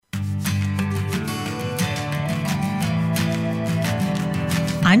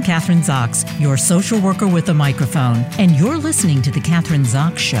I'm Kathryn Zox, your social worker with a microphone, and you're listening to The Kathryn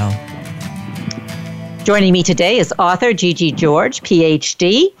Zox Show. Joining me today is author Gigi Georges,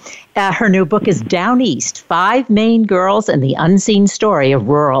 PhD. Her new book is Downeast, 5 Maine Girls and the Unseen Story of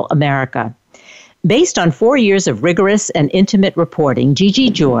Rural America. Based on 4 years of rigorous and intimate reporting, Gigi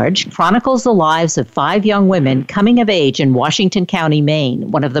Georges chronicles the lives of 5 young women coming of age in Washington County,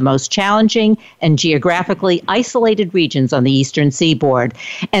 Maine, one of the most challenging and geographically isolated regions on the eastern seaboard,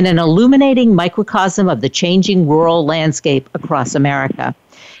 and an illuminating microcosm of the changing rural landscape across America.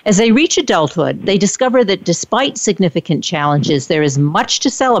 As they reach adulthood, they discover that despite significant challenges, there is much to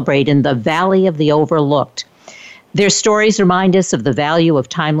celebrate in the Valley of the Overlooked. Their stories remind us of the value of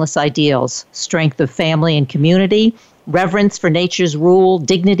timeless ideals, strength of family and community, reverence for nature's rule,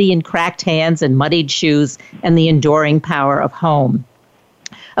 dignity in cracked hands and muddied shoes, and the enduring power of home.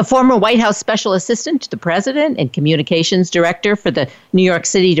 A former White House special assistant to the president and communications director for the New York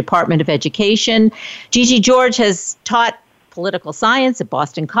City Department of Education, Gigi Georges has taught political science at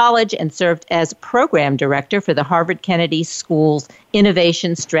Boston College and served as program director for the Harvard Kennedy School's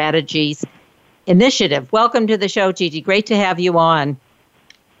Innovation Strategies Initiative. Welcome to the show, Gigi. Great to have you on.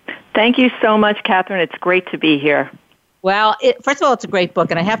 Thank you so much, Kathryn. It's great to be here. Well, first of all, it's a great book.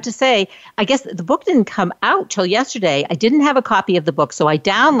 And I have to say, I guess the book didn't come out till yesterday. I didn't have a copy of the book, so I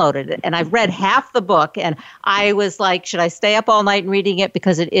downloaded it. And I've read half the book. And I was like, should I stay up all night reading it?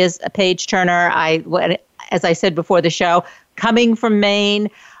 Because it is a page turner. As I said before the show, coming from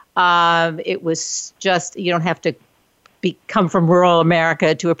Maine, it was just, you don't have to come from rural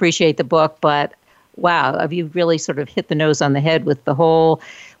America to appreciate the book, but wow, you really sort of hit the nose on the head with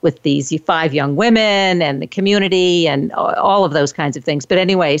with these 5 young women and the community and all of those kinds of things. But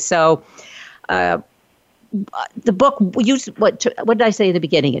anyway, so the book, what did I say at the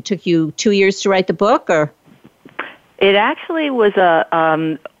beginning? It took you 2 years to write the book, or? It actually was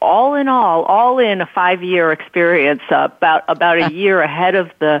all in a 5-year experience, about a year ahead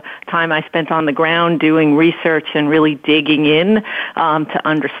of the time I spent on the ground doing research and really digging in to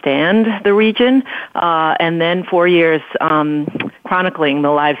understand the region, and then 4 years chronicling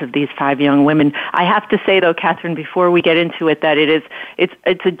the lives of these 5 young women. I have to say, though, Kathryn, before we get into it, that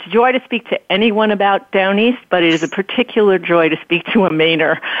it's a joy to speak to anyone about Downeast, but it is a particular joy to speak to a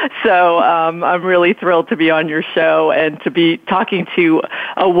Mainer. So I'm really thrilled to be on your show and to be talking to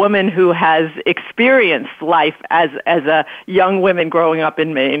a woman who has experienced life as a young woman growing up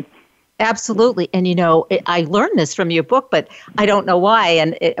in Maine. Absolutely. And, I learned this from your book, but I don't know why.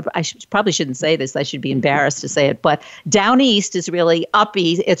 And probably shouldn't say this. I should be embarrassed to say it. But Downeast is really up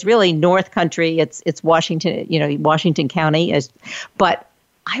east. It's really North Country. It's Washington, Washington County. But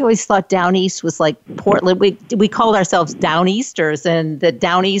I always thought Downeast was like Portland. We called ourselves Downeasters, and the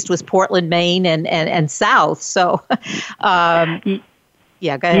Downeast was Portland, Maine, and south. So,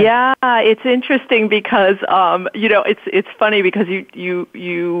 yeah, go ahead. Yeah, it's interesting because it's funny because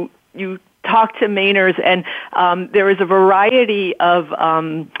you talk to Mainers, and there is a variety of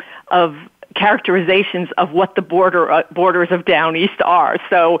characterizations of what the borders of Downeast are.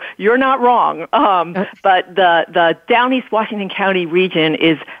 So you're not wrong. But the Downeast Washington County region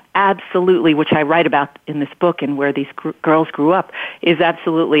is absolutely, which I write about in this book and where these girls grew up, is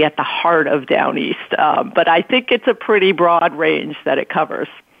absolutely at the heart of Downeast. But I think it's a pretty broad range that it covers.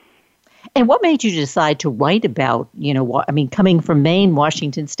 And what made you decide to write about, coming from Maine,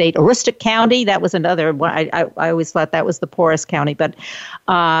 Washington State, Aroostook County? That was another one. I always thought that was the poorest county. But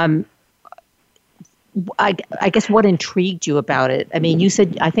I guess what intrigued you about it? I mean, you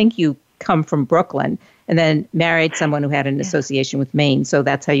said, I think you come from Brooklyn and then married someone who had an association with Maine. So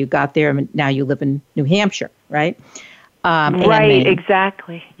that's how you got there. And now you live in New Hampshire, right? Right,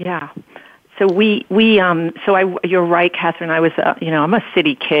 exactly. Yeah. So you're right, Kathryn. I was, I'm a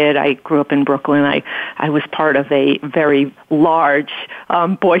city kid. I grew up in Brooklyn. I was part of a very large,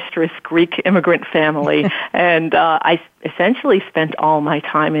 boisterous Greek immigrant family, and I essentially spent all my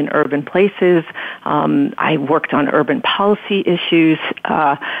time in urban places. I worked on urban policy issues,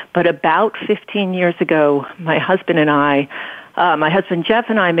 but about 15 years ago, my husband Jeff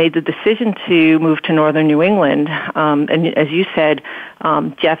and I made the decision to move to northern New England. And as you said,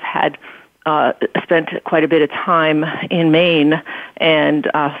 Jeff had spent quite a bit of time in Maine and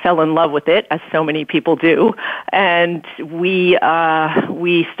fell in love with it, as so many people do. And we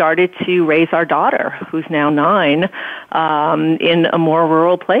started to raise our daughter, who's now 9, in a more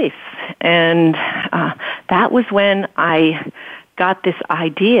rural place. And that was when I got this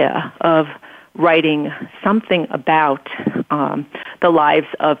idea of writing something about the lives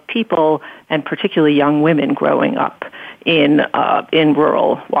of people, and particularly young women growing up in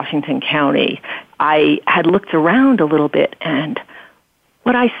rural Washington County. I had looked around a little bit, and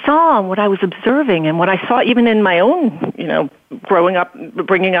what I saw and what I was observing and what I saw even in my own, growing up,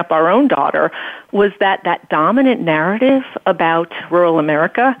 bringing up our own daughter, was that dominant narrative about rural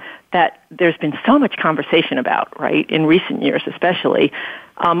America that there's been so much conversation about, right, in recent years especially,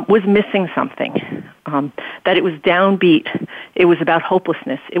 was missing something. That it was downbeat. It was about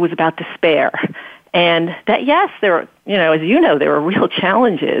hopelessness. It was about despair. And that, yes, there are, as you know, there are real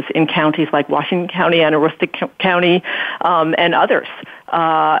challenges in counties like Washington County, Anne Aroostook County, and others.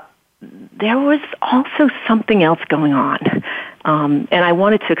 There was also something else going on. And I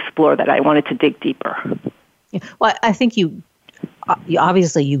wanted to explore that. I wanted to dig deeper. Yeah. Well, I think you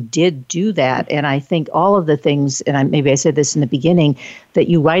obviously you did do that. And I think all of the things, and maybe I said this in the beginning, that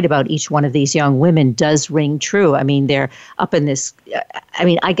you write about each one of these young women does ring true. I mean, they're up in this,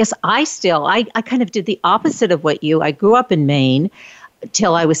 I guess I kind of did the opposite of what I grew up in Maine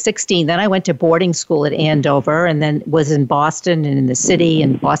till I was 16. Then I went to boarding school at Andover and then was in Boston and in the city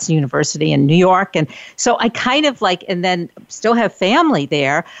and Boston University and New York. And so I kind of and then still have family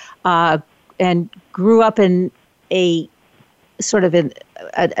there, and grew up in a sort of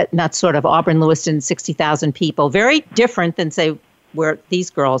not sort of Auburn, Lewiston, 60,000 people, very different than say where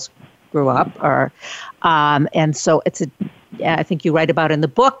these girls grew up. And so I think you write about in the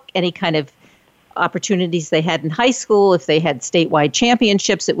book any kind of opportunities they had in high school. If they had statewide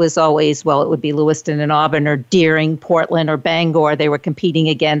championships, it was always, it would be Lewiston and Auburn or Deering, Portland or Bangor they were competing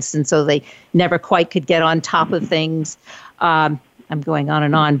against. And so they never quite could get on top of things. I'm going on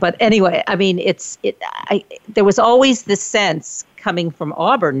and on. But anyway, I mean, there was always this sense coming from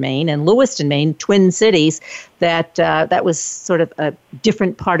Auburn, Maine and Lewiston, Maine, twin cities, that was sort of a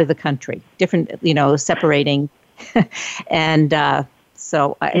different part of the country, different, separating. And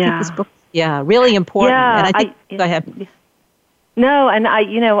so I think this book, really important. Yeah, and I think, go ahead. No, and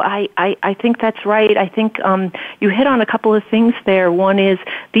I think that's right. I think you hit on a couple of things there. One is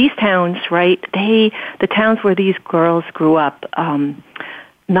these towns, right? The towns where these girls grew up,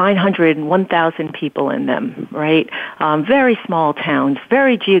 900 and 1,000 people in them, right? Very small towns,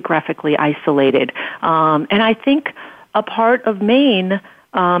 very geographically isolated. And I think a part of Maine,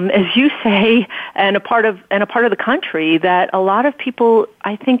 as you say, and a part of the country that a lot of people,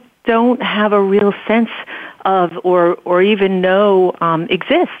 I think, don't have a real sense of or even know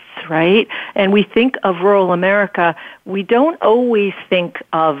exists, right? And we think of rural America, we don't always think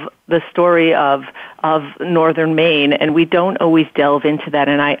of the story of northern Maine, and we don't always delve into that.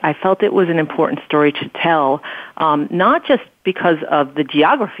 And I felt it was an important story to tell, not just because of the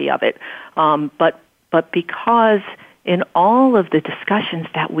geography of it, but because in all of the discussions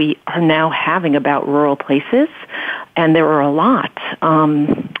that we are now having about rural places, and there are a lot,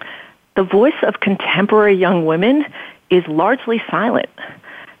 the voice of contemporary young women is largely silent.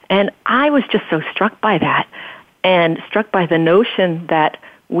 And I was just so struck by that, and struck by the notion that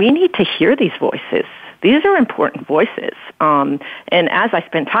we need to hear these voices. These are important voices. And as I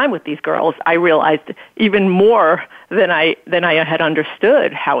spent time with these girls, I realized even more than I had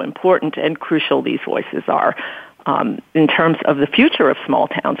understood how important and crucial these voices are in terms of the future of small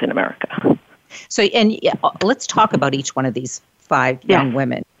towns in America. So, let's talk about each one of these 5 young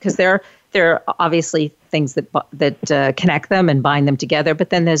women, because there are obviously things that connect them and bind them together, but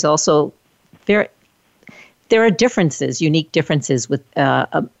then there's also there are differences, unique differences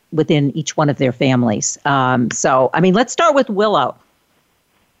within each one of their families. So, let's start with Willow.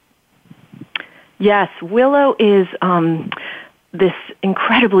 Yes, Willow is this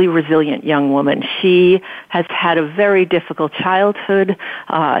incredibly resilient young woman. She has had a very difficult childhood.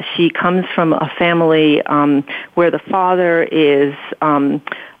 She comes from a family where the father is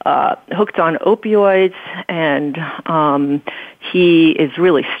hooked on opioids, and he is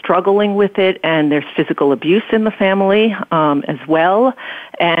really struggling with it, and there's physical abuse in the family as well.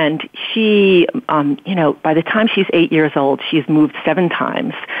 And she, by the time she's 8 years old, she's moved 7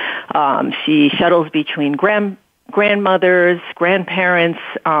 times. She shuttles between grandmothers, grandparents.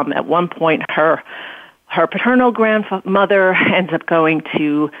 At one point, her paternal grandmother ends up going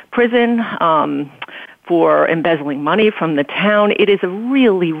to prison for embezzling money from the town. It is a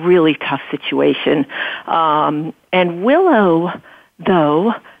really, really tough situation. And Willow,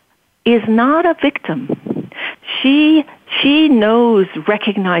 though, is not a victim. She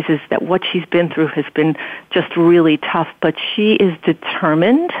recognizes that what she's been through has been just really tough, but she is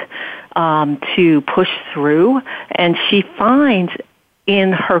determined to push through, and she finds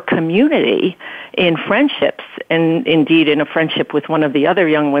in her community, in friendships, and indeed in a friendship with one of the other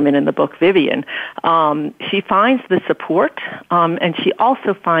young women in the book, Vivian, she finds the support, and she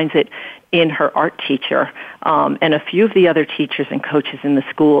also finds it in her art teacher and a few of the other teachers and coaches in the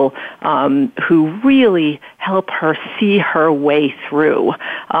school who really help her see her way through.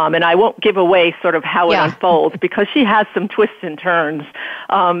 And I won't give away sort of how it unfolds because she has some twists and turns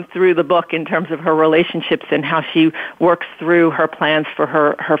through the book in terms of her relationships and how she works through her plans for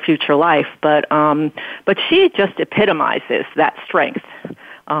her future life. But she just epitomizes that strength.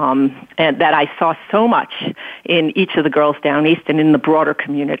 And that I saw so much in each of the girls down east and in the broader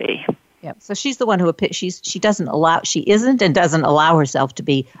community. Yeah. So she's the one who she isn't and doesn't allow herself to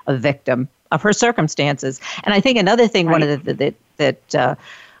be a victim of her circumstances. And I think another thing, one of the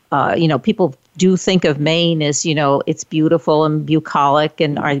people do think of Maine as, it's beautiful and bucolic,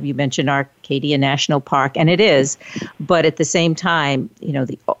 and you mentioned Arcadia National Park, and it is, but at the same time,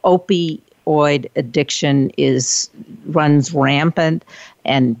 the opioid addiction runs rampant,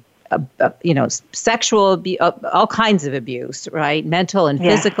 and sexual abuse, all kinds of abuse, right? Mental and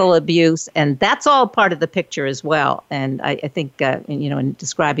physical abuse, and that's all part of the picture as well. And I think in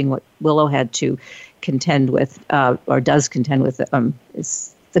describing what Willow had to contend with, or does contend with,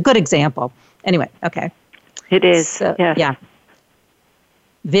 is a good example. Anyway, okay, it is. Yeah,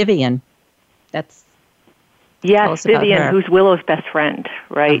 Vivian, that's. Yes, Vivian, who's Willow's best friend,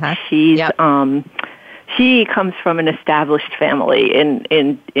 right? Uh-huh. She comes from an established family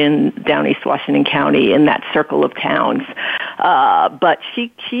in Downeast, Washington County, in that circle of towns. But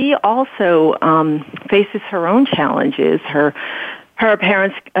she also faces her own challenges. Her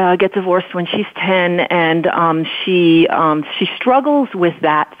parents get divorced when she's 10, and she struggles with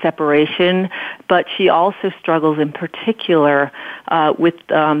that separation. But she also struggles in particular with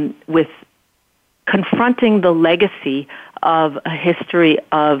confronting the legacy of a history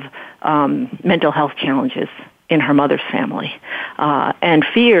of mental health challenges in her mother's family, and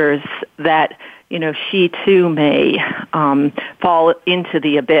fears that she too may fall into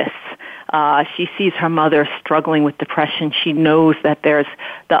the abyss. She sees her mother struggling with depression. She knows that there's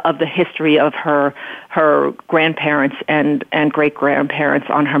the history of her grandparents and great grandparents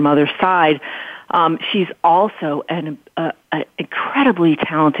on her mother's side. She's also an incredibly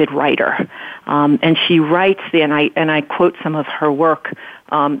talented writer, and she writes and I quote some of her work,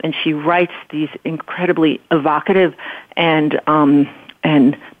 and she writes these incredibly evocative and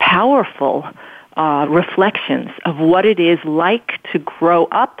powerful reflections of what it is like to grow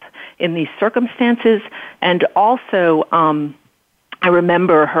up in these circumstances, and also I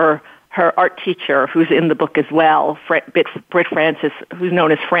remember her art teacher, who's in the book as well, Britt Francis, who's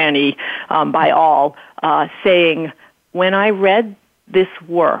known as Franny by all, saying, when I read this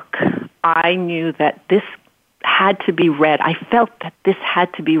work, I knew that this had to be read. I felt that this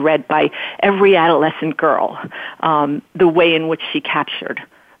had to be read by every adolescent girl, the way in which she captured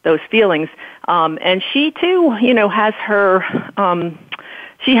those feelings. And she, too, has her...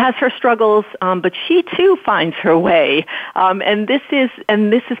 She has her struggles, but she too finds her way, and this is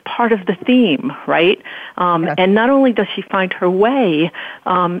part of the theme, right? And not only does she find her way,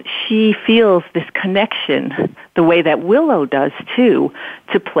 she feels this connection, the way that Willow does too,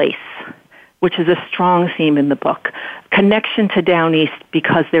 to place, which is a strong theme in the book. Connection to Downeast,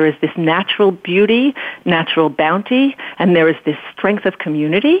 because there is this natural beauty, natural bounty, and there is this strength of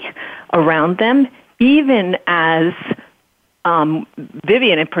community around them, even as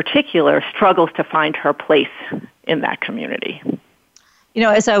Vivian in particular struggles to find her place in that community.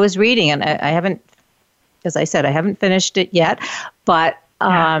 As I was reading, and I haven't, as I said, I haven't finished it yet, but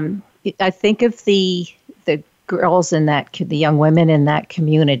I think of the girls in that, the young women in that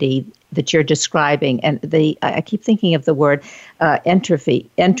community that you're describing, and I keep thinking of the word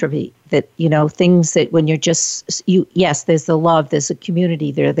entropy, that, things that when you're just, yes, there's the love, there's a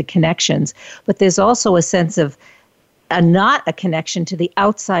community, there are the connections, but there's also a sense of not a connection to the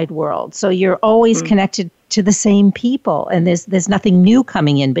outside world. So you're always connected to the same people, and there's nothing new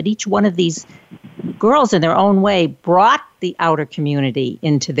coming in. But each one of these girls, in their own way, brought the outer community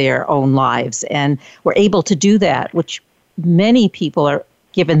into their own lives, and were able to do that, which many people are,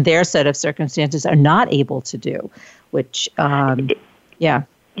 given their set of circumstances, are not able to do. Which,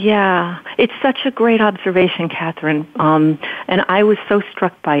 Yeah, it's such a great observation, Kathryn, and I was so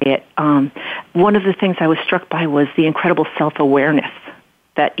struck by it. One of the things I was struck by was the incredible self-awareness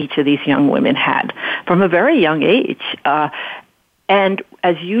that each of these young women had from a very young age. And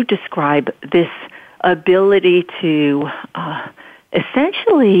as you describe, this ability to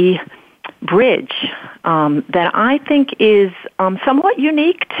essentially bridge that I think is somewhat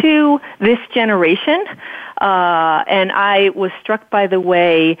unique to this generation. And I was struck by the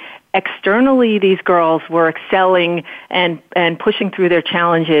way externally these girls were excelling and pushing through their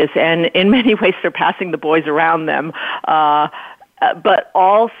challenges and in many ways surpassing the boys around them. but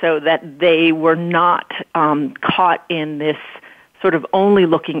also that they were not caught in this sort of only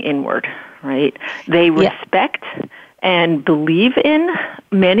looking inward, right? They respect and believe in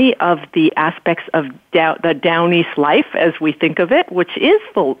many of the aspects of the Downeast life as we think of it, which is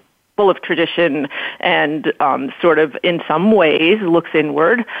full of tradition and sort of in some ways looks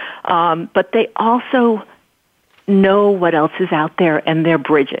inward. But they also know what else is out there, and they're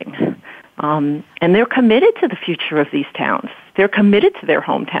bridging. And they're committed to the future of these towns. They're committed to their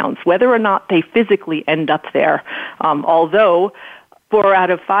hometowns, whether or not they physically end up there. Although 4 out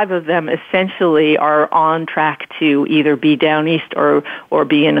of 5 of them essentially are on track to either be Downeast or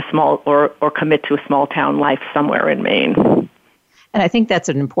be in a small or commit to a small town life somewhere in Maine. And I think that's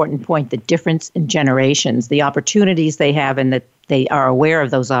an important point, the difference in generations, the opportunities they have, and that they are aware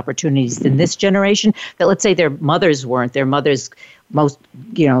of those opportunities in this generation that, let's say, their mothers weren't. Their mothers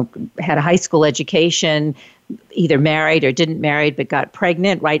had a high school education, either married or didn't marry, but got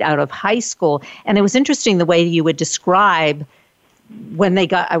pregnant right out of high school. And it was interesting the way you would describe when they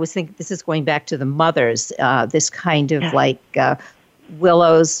got, I was thinking, this is going back to the mothers, this kind of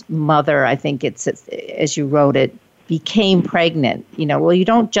Willow's mother, I think it's, as you wrote it, became pregnant. Well, you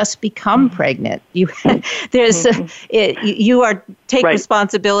don't just become pregnant. You take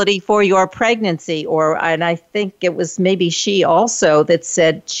responsibility for your pregnancy. And I think it was maybe she also that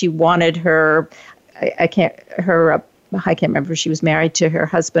said she wanted her. I can't remember if she was married to her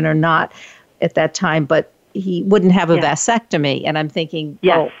husband or not at that time, but he wouldn't have a vasectomy. And I'm thinking,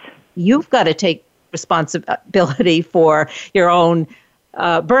 well, you've got to take responsibility for your own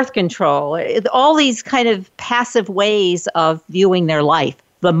birth control, all these kind of passive ways of viewing their life,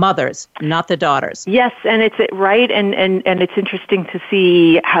 the mothers, not the daughters. Yes, and it's right, and it's interesting to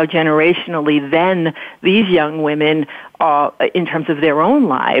see how generationally then these young women, in terms of their own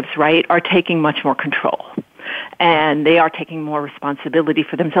lives, right, are taking much more control, and they are taking more responsibility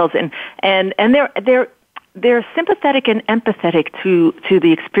for themselves, and they're sympathetic and empathetic to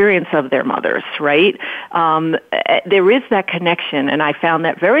the experience of their mothers, right? There is that connection, and I found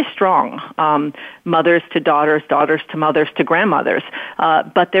that very strong. Mothers to daughters, daughters to mothers to grandmothers.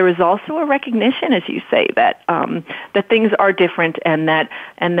 But there is also a recognition, as you say, that things are different, and that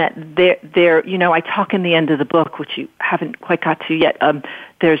they're I talk in the end of the book, which you haven't quite got to yet.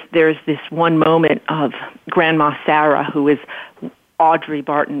 There's this one moment of Grandma Sarah, who is Audrey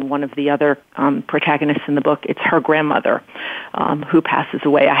Barton, one of the other protagonists in the book. It's her grandmother who passes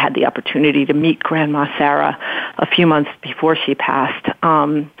away. I had the opportunity to meet Grandma Sarah a few months before she passed.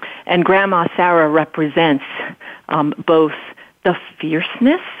 And Grandma Sarah represents both the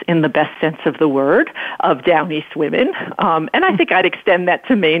fierceness, in the best sense of the word, of Downeast women. And I think I'd extend that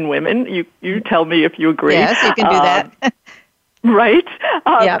to Maine women. You tell me if you agree. Yes, you can do that. Right?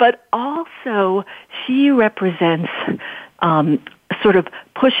 But also, she represents sort of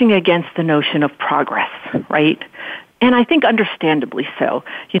pushing against the notion of progress, right? And I think understandably so.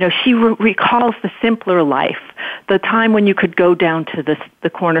 She recalls the simpler life, the time when you could go down to the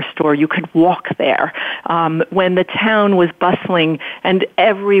corner store, you could walk there, when the town was bustling and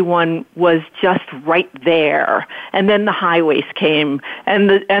everyone was just right there. And then the highways came and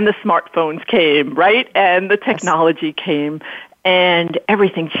the smartphones came, right? And the technology came and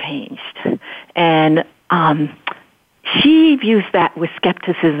everything changed. And she views that with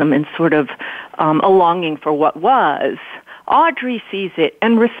skepticism and sort of a longing for what was. Audrey sees it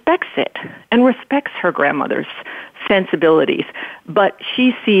and respects her grandmother's sensibilities, but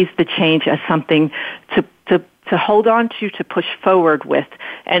she sees the change as something to hold on to push forward with,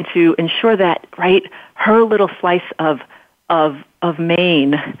 and to ensure that, right, her little slice of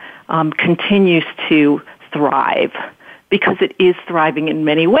Maine continues to thrive, because it is thriving in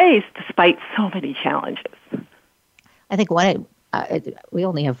many ways despite so many challenges. I think we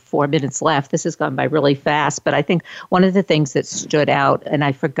only have 4 minutes left. This has gone by really fast, but I think one of the things that stood out, and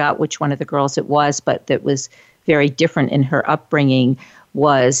I forgot which one of the girls it was, but that was very different in her upbringing,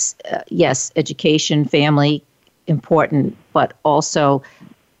 was, yes, education, family, important, but also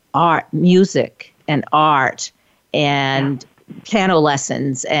art, music and art and piano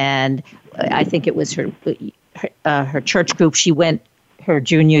lessons. And I think it was her church group. She went her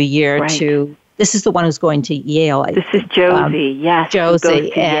junior year to. This is the one who's going to Yale. This is Josie, yes.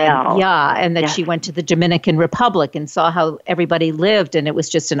 Josie, and that she went to the Dominican Republic and saw how everybody lived, and it was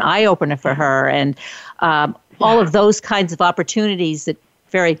just an eye-opener for her. And all of those kinds of opportunities that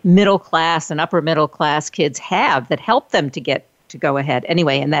very middle-class and upper-middle-class kids have that help them to go ahead.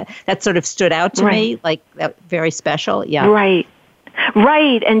 Anyway, and that sort of stood out to me, like that, very special. Yeah.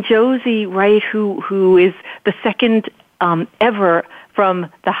 Right. And Josie, right, who is the second ever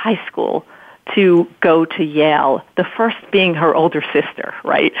from the high school to go to Yale, the first being her older sister,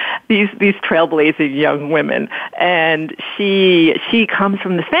 right? These trailblazing young women. And she comes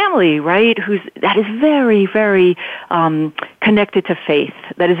from this family, right, that is very, very connected to faith,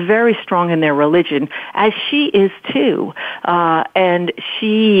 that is very strong in their religion, as she is too. And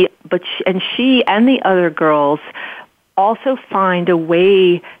she and the other girls also find a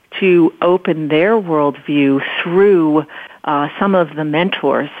way to open their worldview through some of the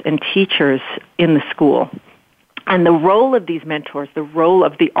mentors and teachers in the school. And the role of these mentors, the role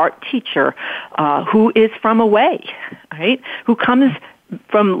of the art teacher who is from away, right, who comes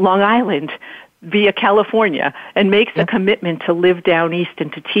from Long Island via California and makes a commitment to live down east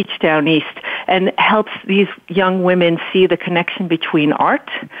and to teach down east, and helps these young women see the connection between art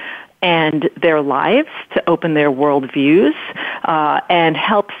and their lives to open their worldviews, and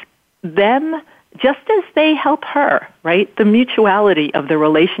helps them just as they help her, right? The mutuality of the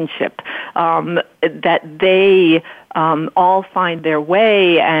relationship, that they all find their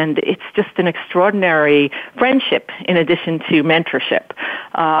way, and it's just an extraordinary friendship in addition to mentorship.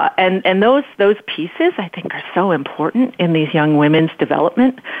 And those pieces, I think, are so important in these young women's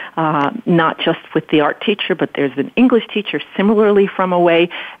development, not just with the art teacher, but there's an English teacher similarly from away,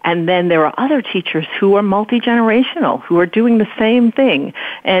 and then there are other teachers who are multi-generational, who are doing the same thing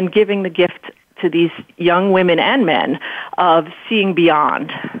and giving the gift to these young women and men of seeing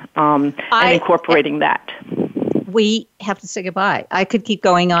beyond and incorporating that. We have to say goodbye. I could keep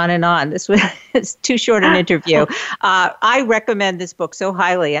going on and on. This was too short an interview. I recommend this book so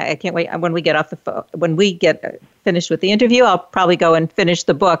highly. I can't wait. When we get off the phone, when we get finished with the interview, I'll probably go and finish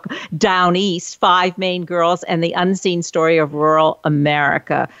the book, Downeast, 5 Maine Girls and the Unseen Story of Rural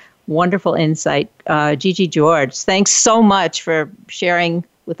America. Wonderful insight. Gigi Georges, thanks so much for sharing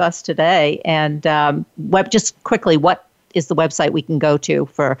with us today. And just quickly, what is the website we can go to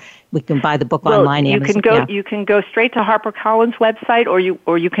we can buy the book online? You can go straight to HarperCollins website,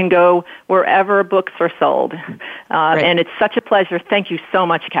 or you can go wherever books are sold. And it's such a pleasure. Thank you so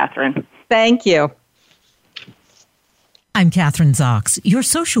much, Kathryn. Thank you. I'm Kathryn Zox, your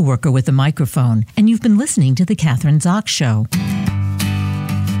social worker with a microphone, and you've been listening to The Kathryn Zox Show.